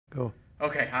Go.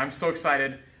 Okay, I'm so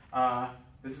excited.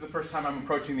 This is the first time I'm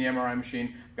approaching the MRI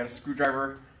machine. I've got a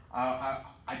screwdriver. I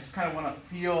just kind of want to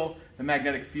feel the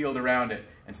magnetic field around it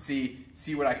and see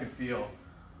what I can feel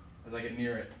as I get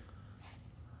near it.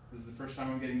 This is the first time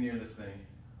I'm getting near this thing.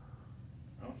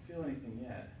 I don't feel anything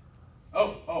yet.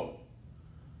 Oh!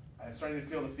 I'm starting to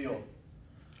feel the field.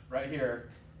 Right here,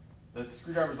 the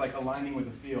screwdriver is like aligning with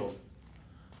the field.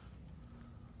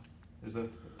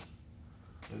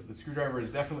 The screwdriver is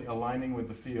definitely aligning with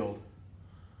the field.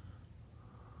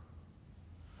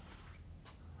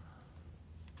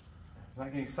 It's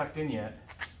not getting sucked in yet,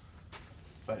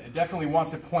 but it definitely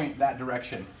wants to point that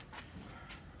direction.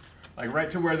 Like right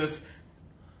to where this...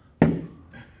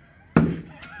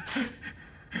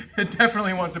 It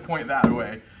definitely wants to point that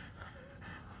way.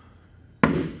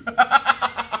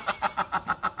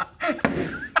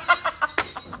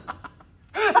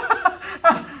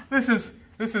 This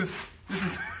is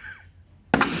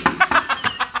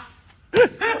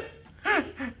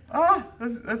oh,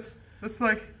 that's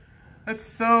like, it's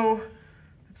so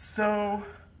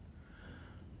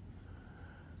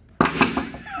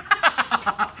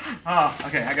oh,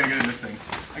 okay, I gotta get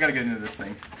into this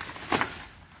thing.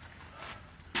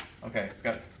 Okay,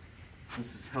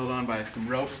 this is held on by some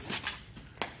ropes.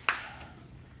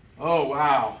 Oh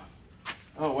wow,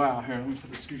 here, let me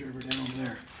put the screwdriver down over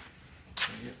there.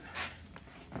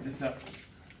 Get this up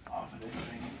off of this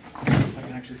thing so I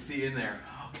can actually see in there.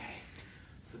 Okay,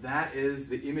 so that is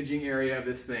the imaging area of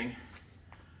this thing.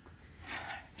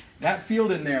 That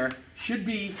field in there should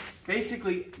be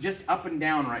basically just up and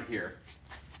down right here.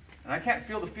 And I can't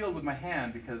feel the field with my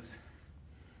hand because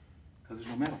there's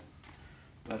no metal.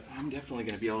 But I'm definitely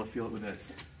going to be able to feel it with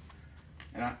this.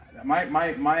 And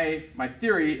my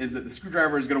theory is that the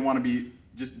screwdriver is going to want to be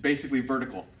just basically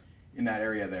vertical in that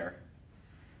area there.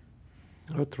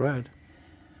 That's right.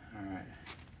 All right.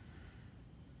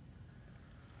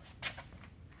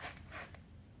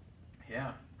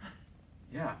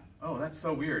 Yeah. Oh, that's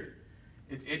so weird.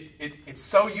 It's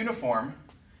so uniform.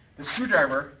 The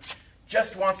screwdriver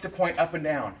just wants to point up and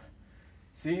down.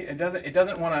 See, it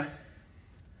doesn't want to.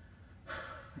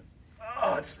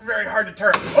 Oh, it's very hard to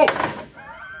turn. Oh,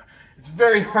 it's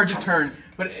very hard to turn.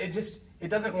 But it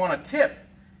doesn't want to tip.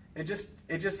 It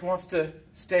just wants to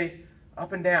stay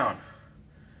up and down.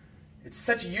 It's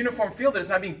such a uniform field that it's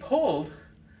not being pulled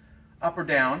up or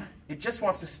down. It just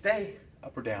wants to stay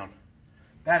up or down.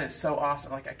 That is so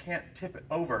awesome. Like, I can't tip it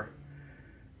over.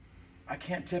 I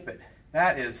can't tip it.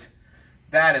 That is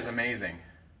amazing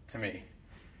to me.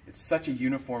 It's such a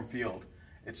uniform field.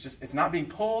 It's not being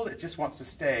pulled. It just wants to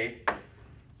stay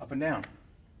up and down.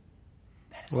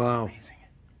 That is so amazing.